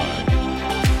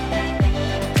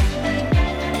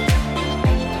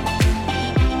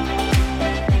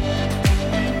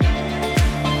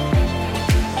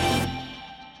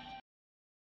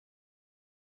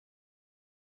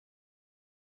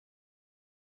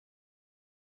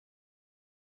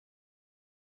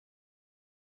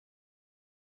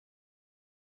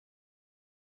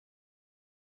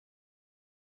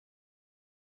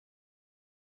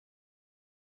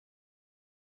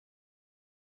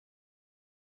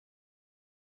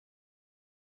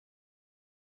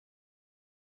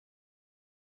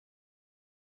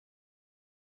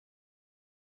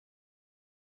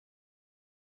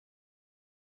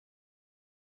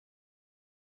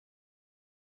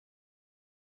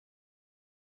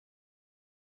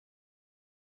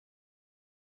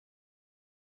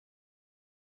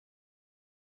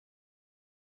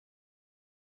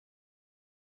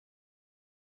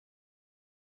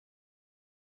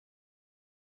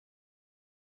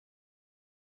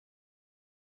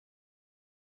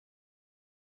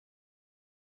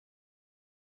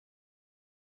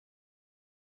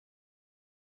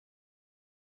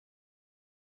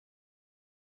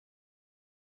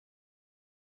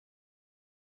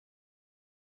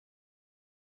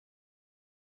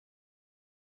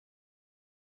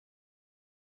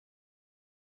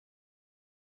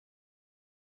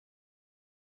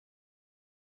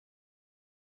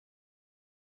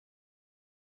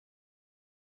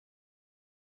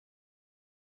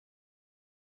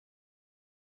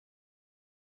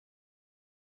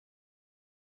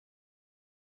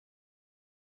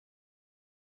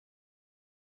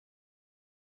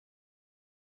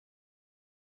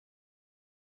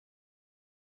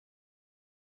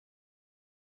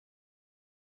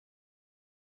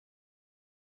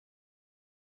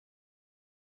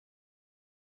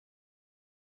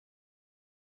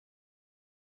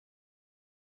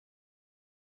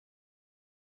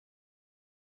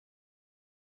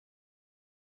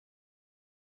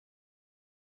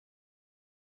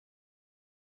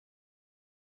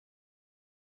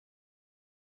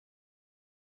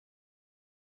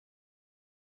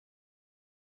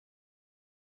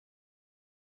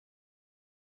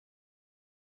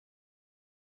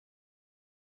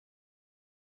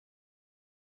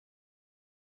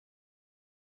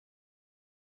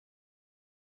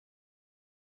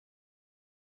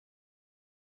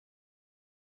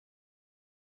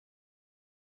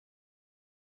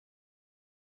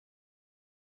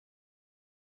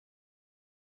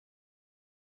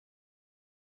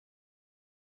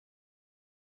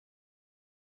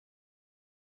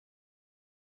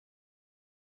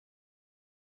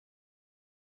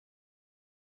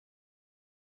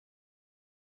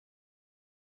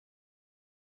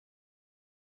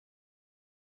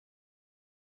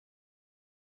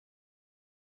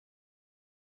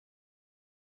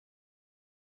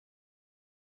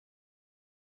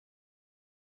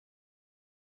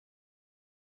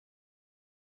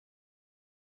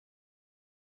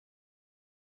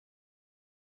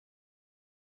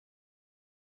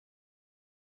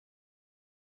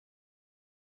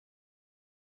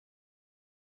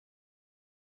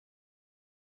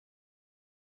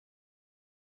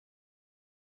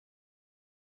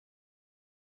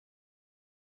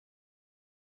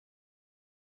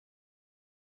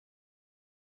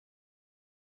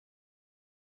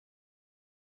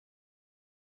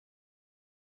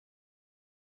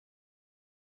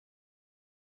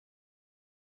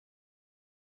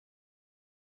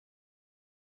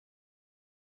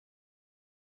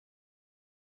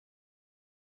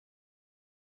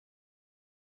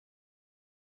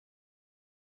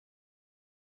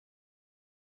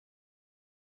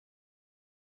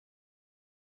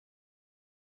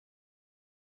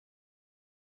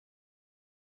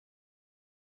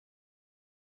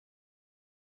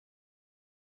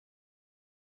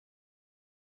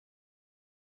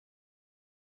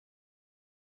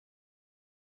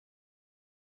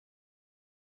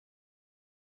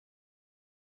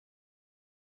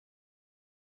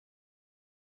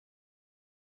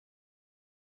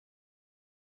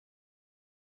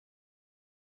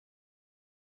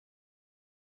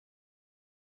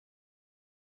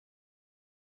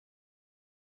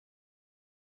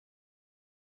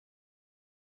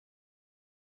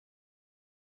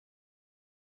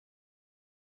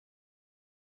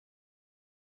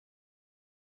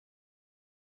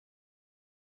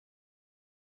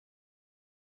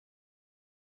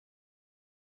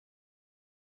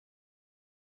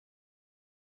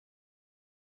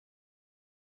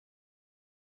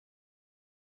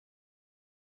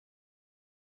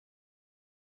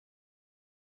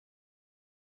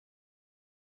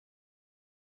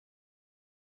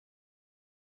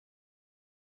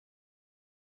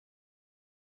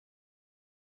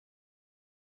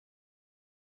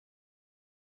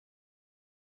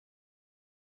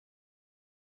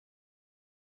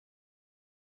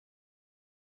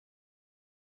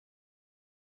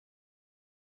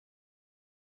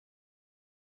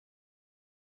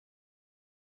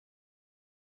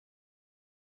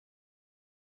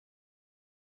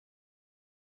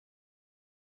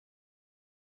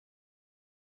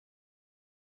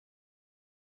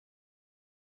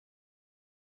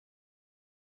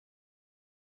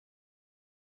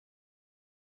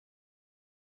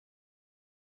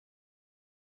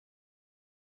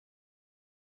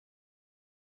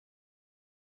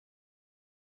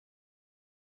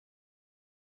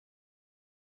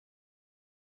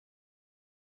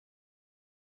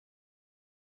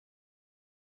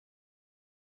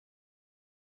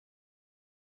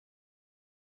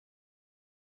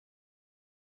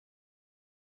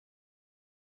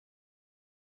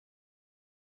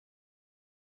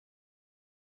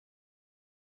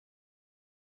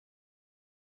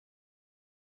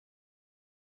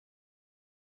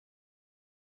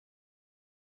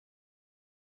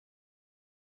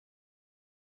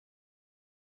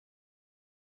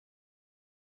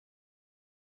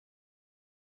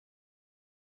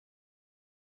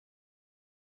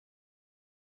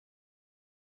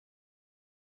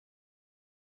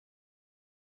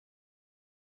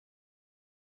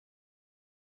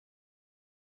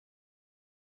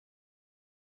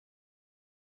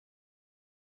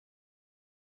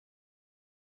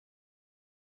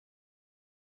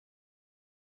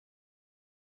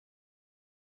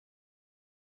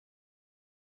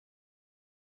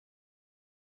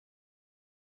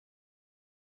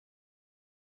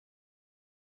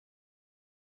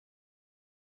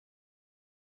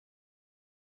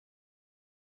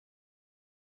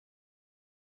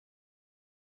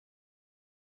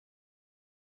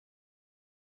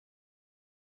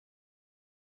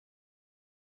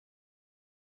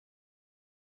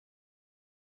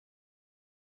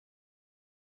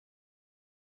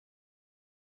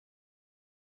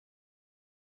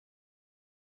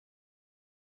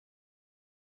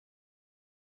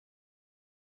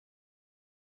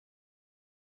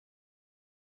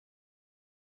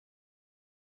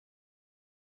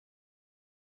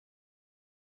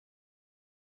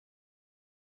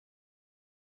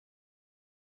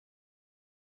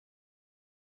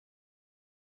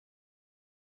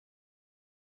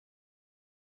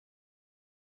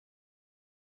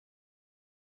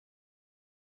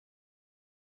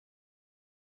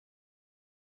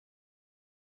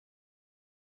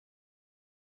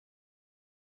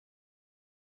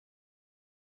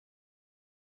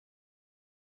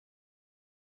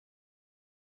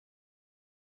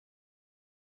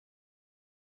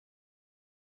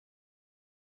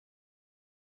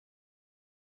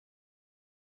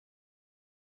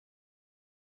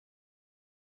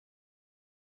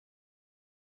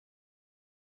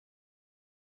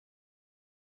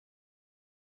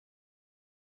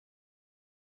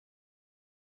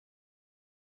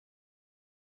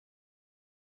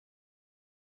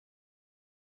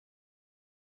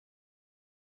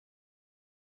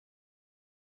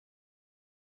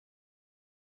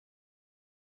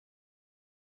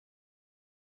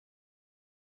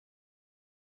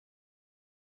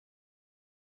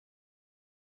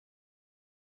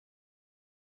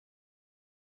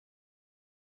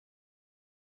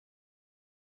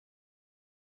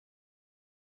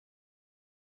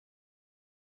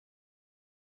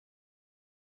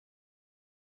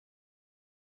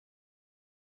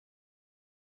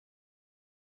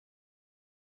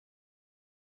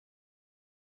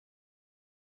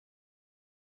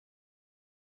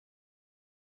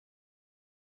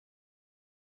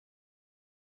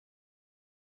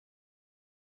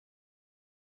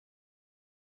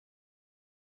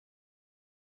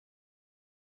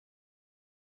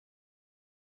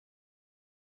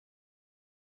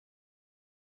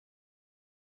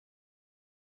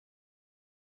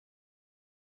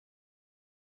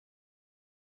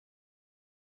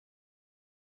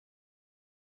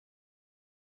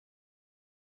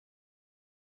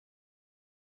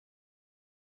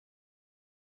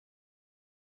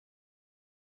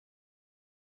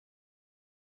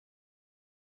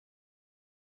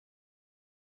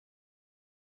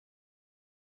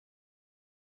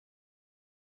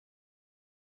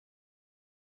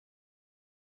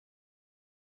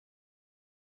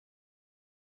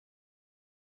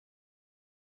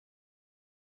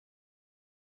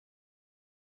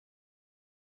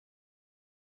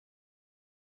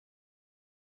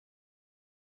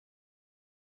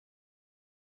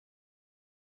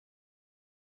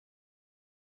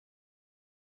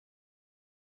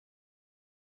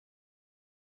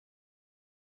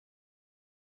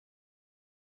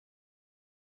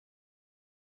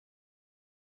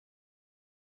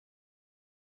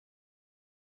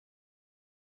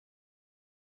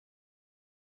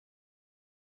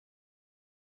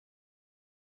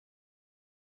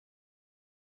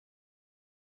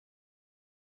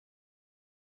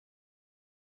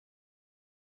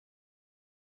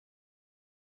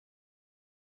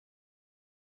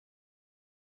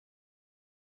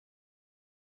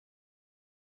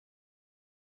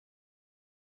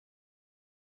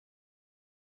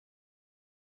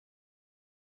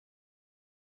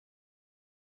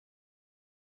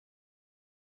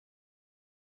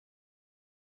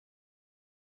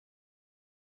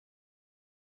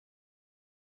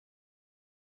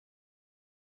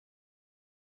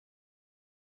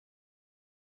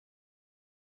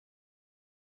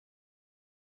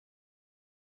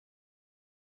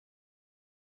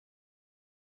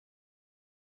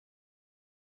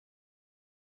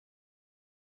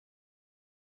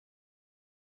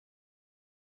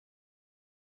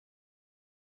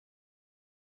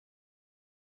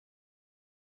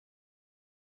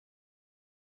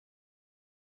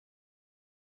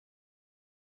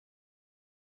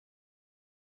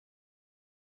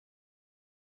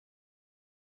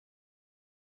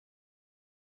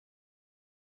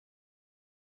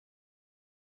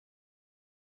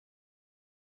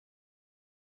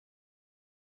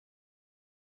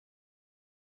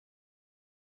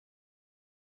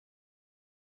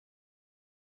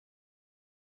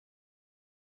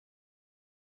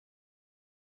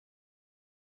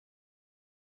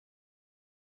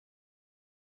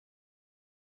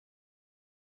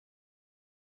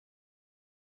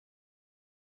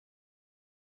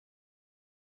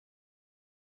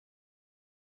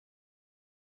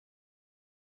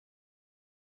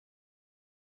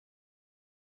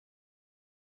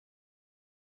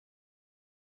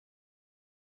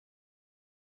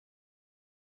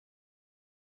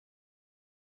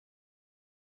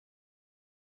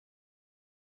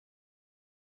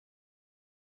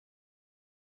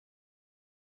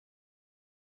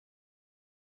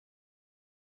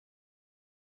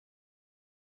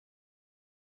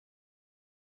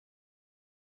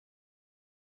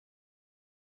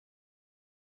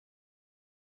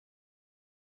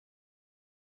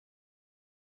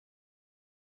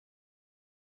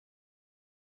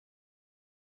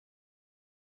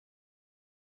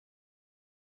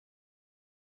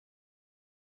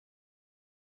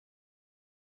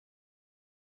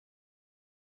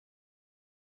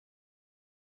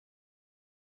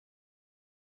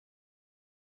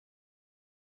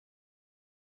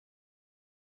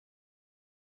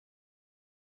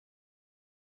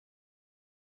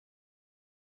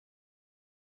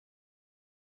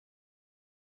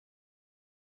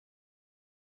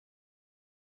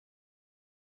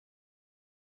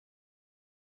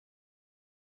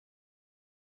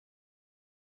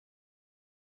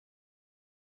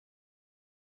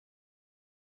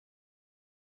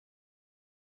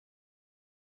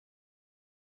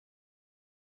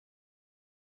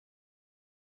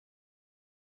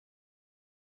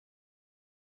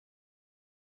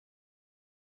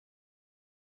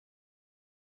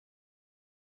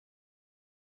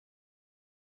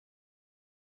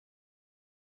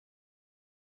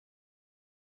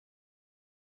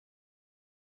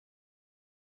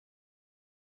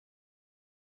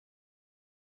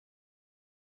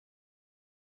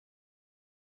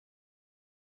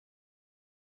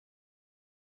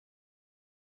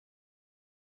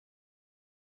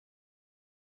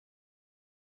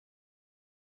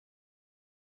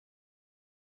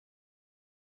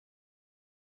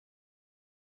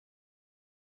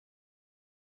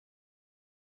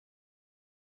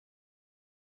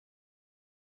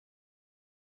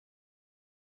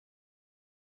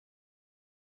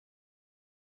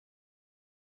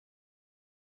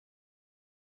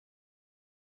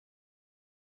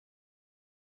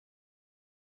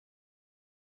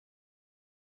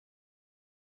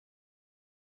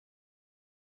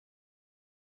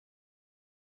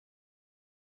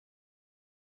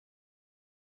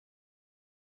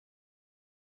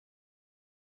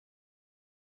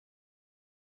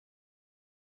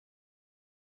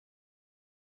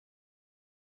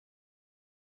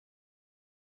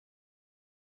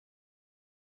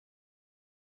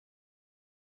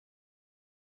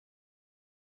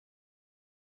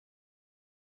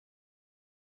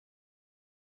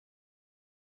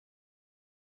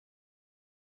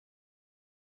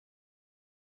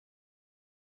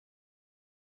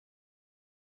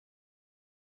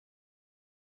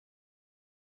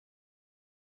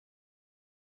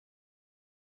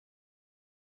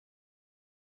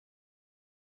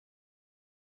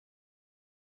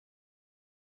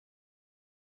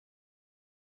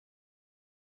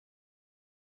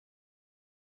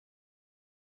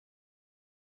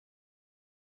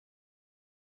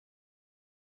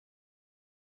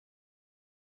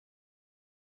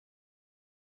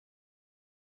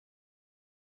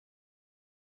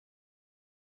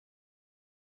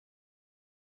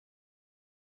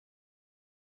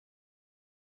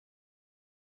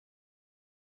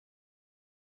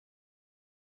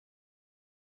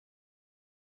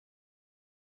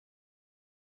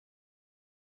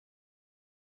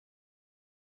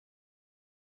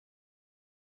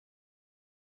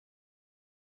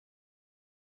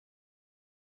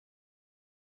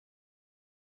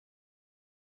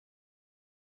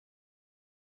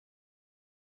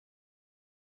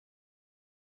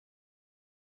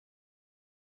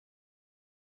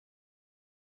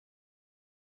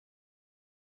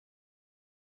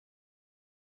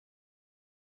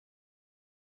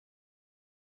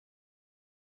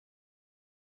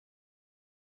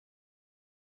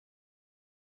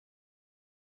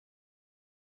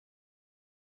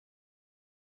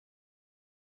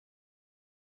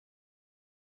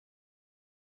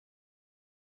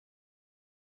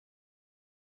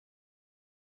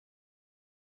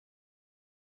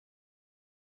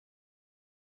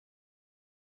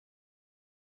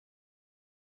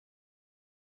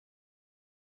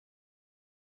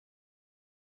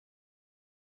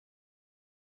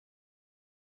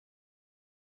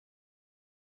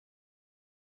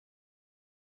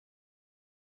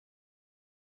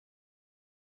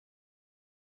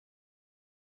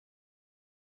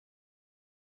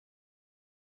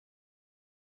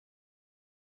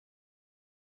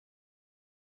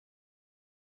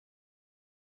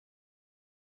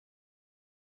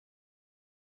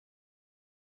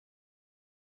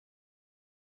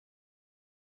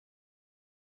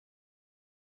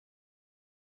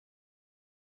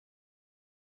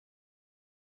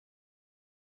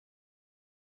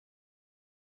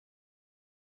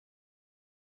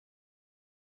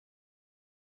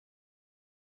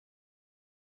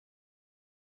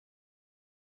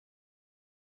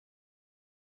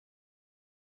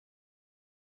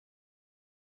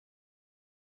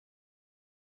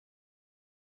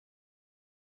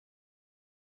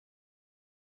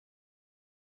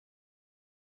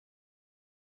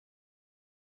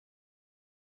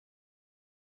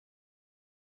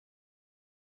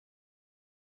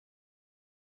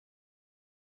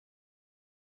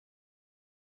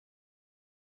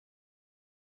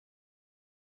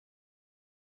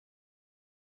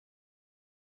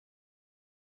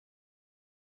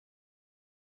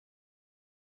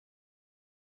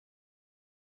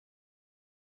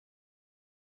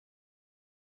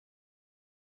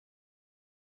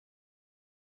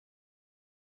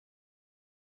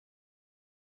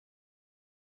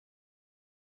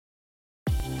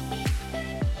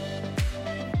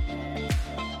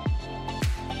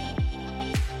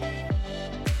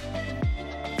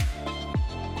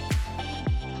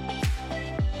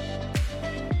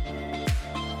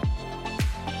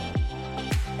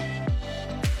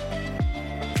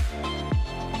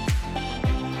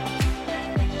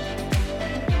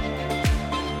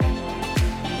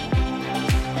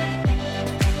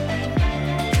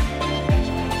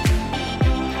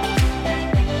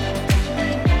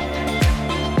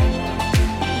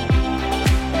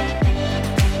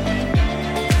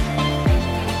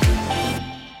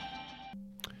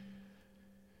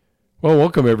 Well,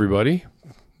 welcome everybody.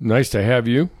 Nice to have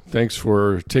you. Thanks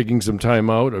for taking some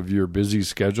time out of your busy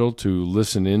schedule to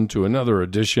listen in to another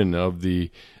edition of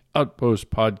the Outpost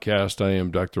Podcast. I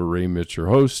am Dr. Ray Mitch, your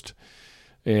host,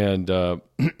 and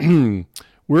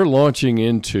we're launching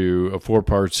into a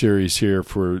 4-part series here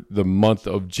for the month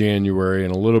of January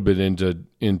and a little bit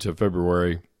into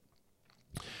February,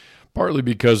 partly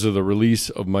because of the release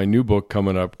of my new book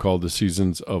coming up called The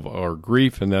Seasons of Our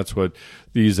Grief, and that's what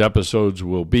these episodes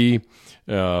will be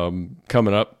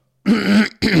coming up.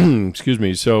 Excuse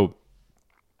me. So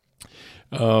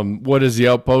what is The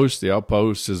Outpost? The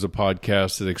Outpost is a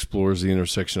podcast that explores the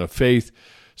intersection of faith,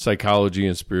 psychology,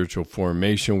 and spiritual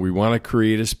formation. We want to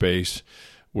create a space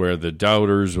where the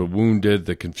doubters, the wounded,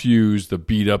 the confused, the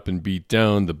beat up and beat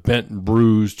down, the bent and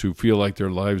bruised who feel like their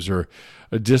lives are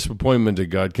a disappointment to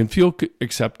God can feel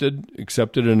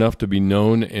accepted enough to be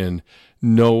known and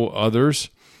know others.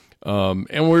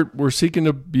 And we're seeking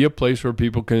to be a place where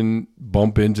people can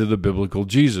bump into the biblical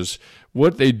Jesus.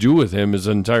 What they do with him is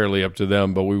entirely up to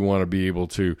them, but we want to be able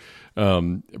to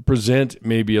present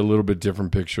maybe a little bit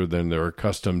different picture than they're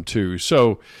accustomed to.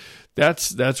 So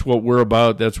that's what we're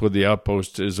about. That's what the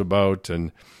Outpost is about,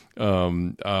 and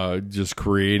just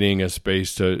creating a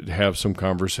space to have some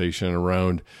conversation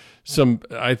around some,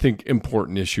 I think,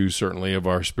 important issues, certainly, of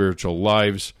our spiritual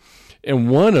lives. And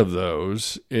one of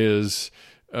those is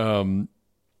the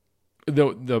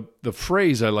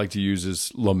phrase I like to use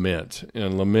is lament.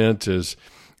 And lament is,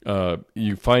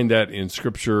 you find that in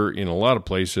Scripture in a lot of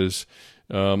places.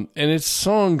 And it's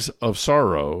songs of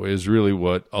sorrow is really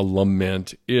what a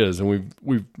lament is. And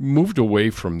we've moved away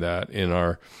from that in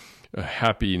our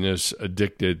happiness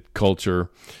addicted culture.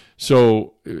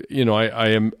 So,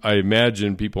 I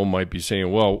imagine people might be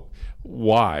saying, well,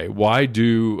 why? Why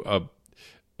do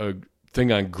a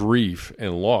thing on grief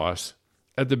and loss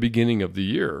at the beginning of the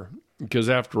year? Because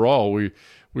after all, we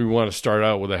want to start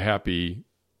out with a happy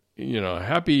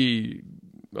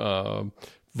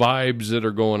vibes that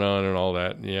are going on and all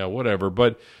that. Yeah, whatever.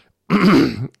 But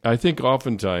I think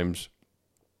oftentimes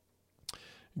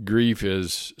grief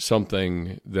is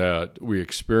something that we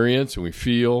experience and we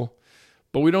feel,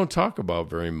 but we don't talk about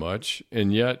very much.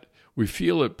 And yet we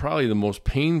feel it probably the most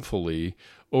painfully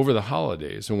over the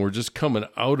holidays. And we're just coming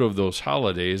out of those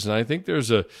holidays. And I think there's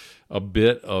a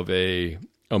bit of a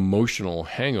emotional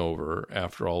hangover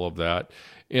after all of that.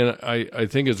 And I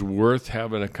think it's worth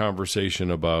having a conversation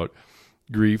about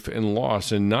grief and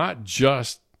loss, and not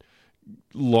just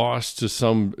loss to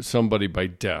somebody by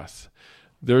death.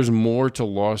 There's more to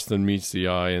loss than meets the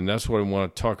eye, and that's what I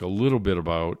want to talk a little bit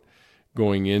about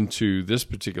going into this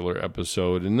particular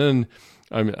episode. And then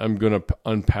I'm going to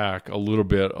unpack a little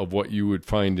bit of what you would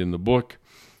find in the book,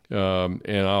 and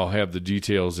I'll have the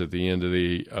details at the end of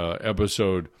the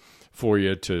episode for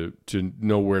you to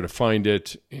know where to find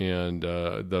it, and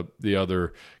the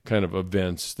other kind of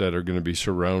events that are going to be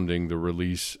surrounding the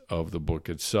release of the book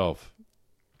itself.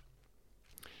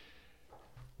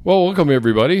 Well, welcome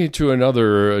everybody to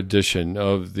another edition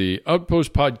of the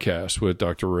Outpost Podcast with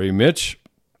Dr. Ray Mitch.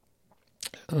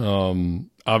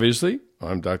 Obviously,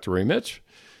 I'm Dr. Ray Mitch.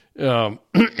 And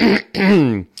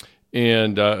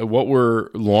what we're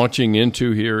launching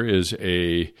into here is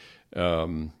a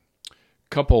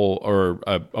couple or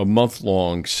a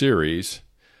month-long series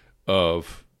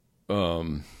of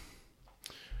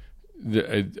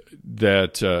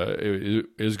that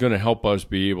is going to help us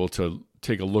be able to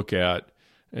take a look at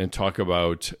and talk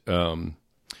about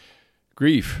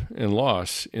grief and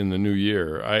loss in the new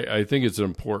year. I think it's an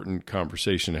important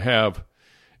conversation to have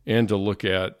and to look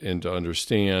at and to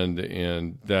understand,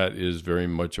 and that is very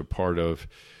much a part of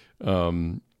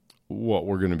what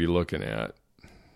we're going to be looking at.